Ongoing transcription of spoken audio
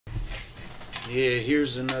Yeah,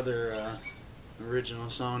 here's another original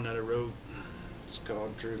song that I wrote. It's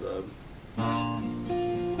called True Love.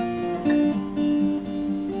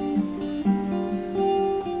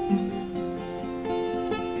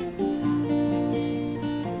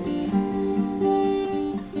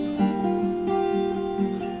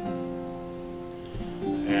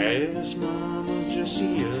 I asked Mama just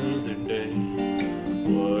the other day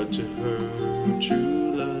what to her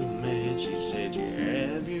true love meant. She said, you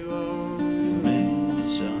have your own man.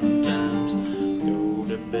 Sometimes go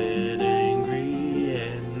to bed angry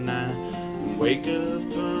at night and wake up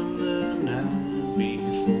from the night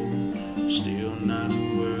before. Still not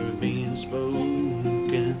a word being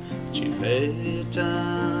spoken, but you let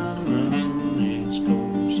time run its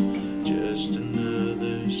course. Just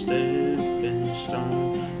another stepping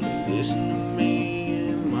stone. Listen to me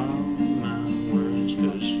and all my words,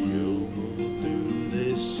 'cause you'll go through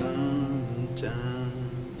this sometime.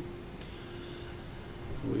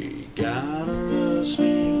 We got our ups,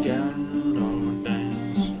 we got our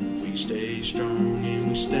downs. We stay strong and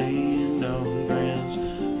we stand on grounds.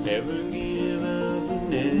 Never give up and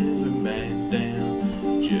never back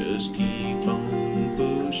down. Just keep on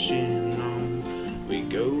pushing on. We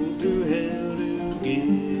go through hell to get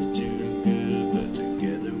to good, but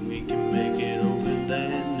together we can make it over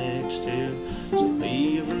that next hill. So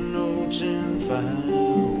leave her notes and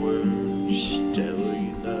fireworks. Tell her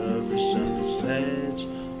you love her, son, 'cause that's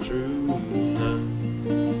true love.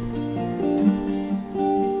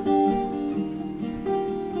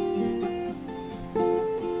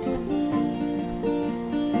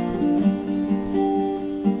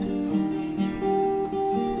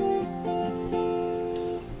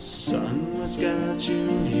 Son, what's got you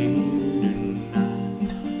here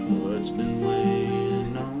tonight? What's been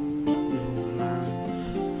weighing on your mind?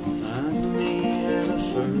 Like me at a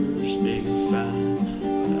first big fight.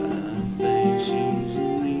 I think she's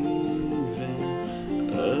leaving.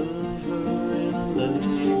 I love her and I love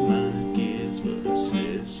my kids, but I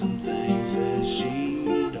said some things that she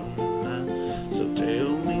don't like. So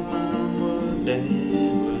tell me, Mom, what Dad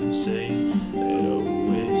would say that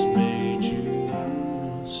always made you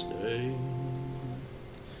wanna stay.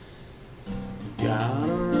 Got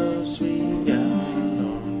our ups, we got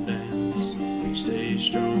our downs. We stay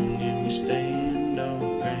strong and we stand on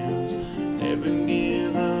grounds. Never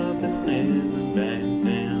give up and never back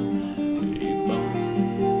down. Keep on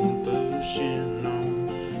pushing on.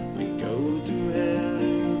 We go through hell to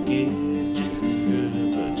get to good,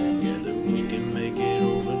 but together we can make it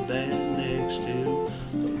over that next hill.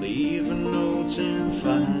 Leave her notes and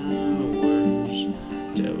fireworks.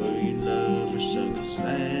 Tell her you love her, so 'cause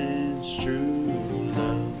that's true.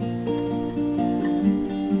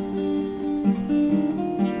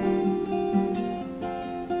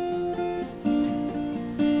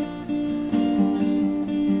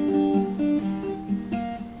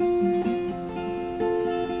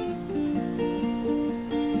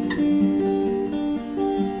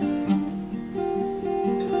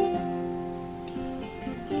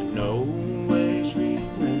 Always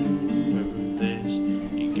remember this,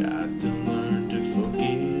 you got to learn to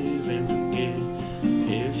forgive and forget.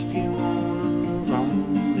 If you wanna move on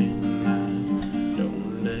in life,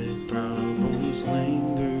 don't let problems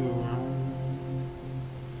linger on.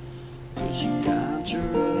 'Cause you got your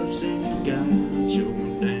ups and you got your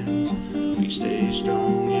downs. We stay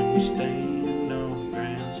strong and we stand on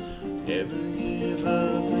grounds. Never give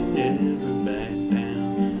up and never back down.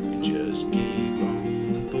 We just keep on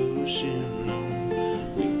pushing on.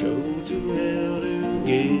 We go through hell to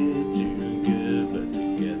get to good, but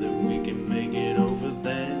together we can make it over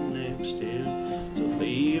that next hill. So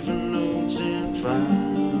leave her notes and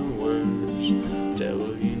fireworks. Tell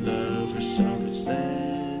her you love her, so 'cause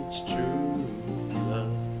that's true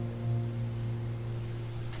love.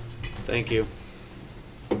 Thank you.